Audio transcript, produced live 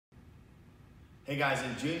Hey guys,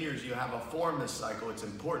 in juniors, you have a form this cycle. It's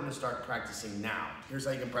important to start practicing now. Here's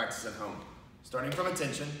how you can practice at home. Starting from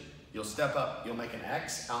attention, you'll step up. You'll make an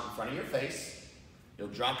X out in front of your face. You'll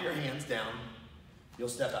drop your hands down. You'll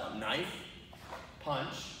step out, knife,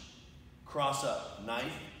 punch, cross up,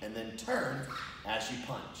 knife, and then turn as you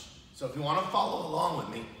punch. So if you want to follow along with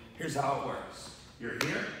me, here's how it works. You're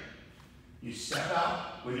here. You step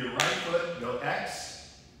out with your right foot, go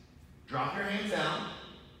X, drop your hands down,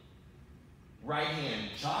 right hand,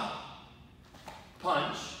 chop,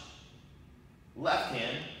 punch, left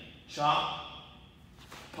hand, chop,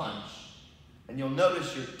 punch. And you'll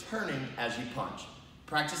notice you're turning as you punch.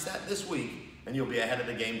 Practice that this week, and you'll be ahead of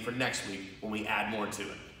the game for next week when we add more to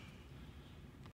it.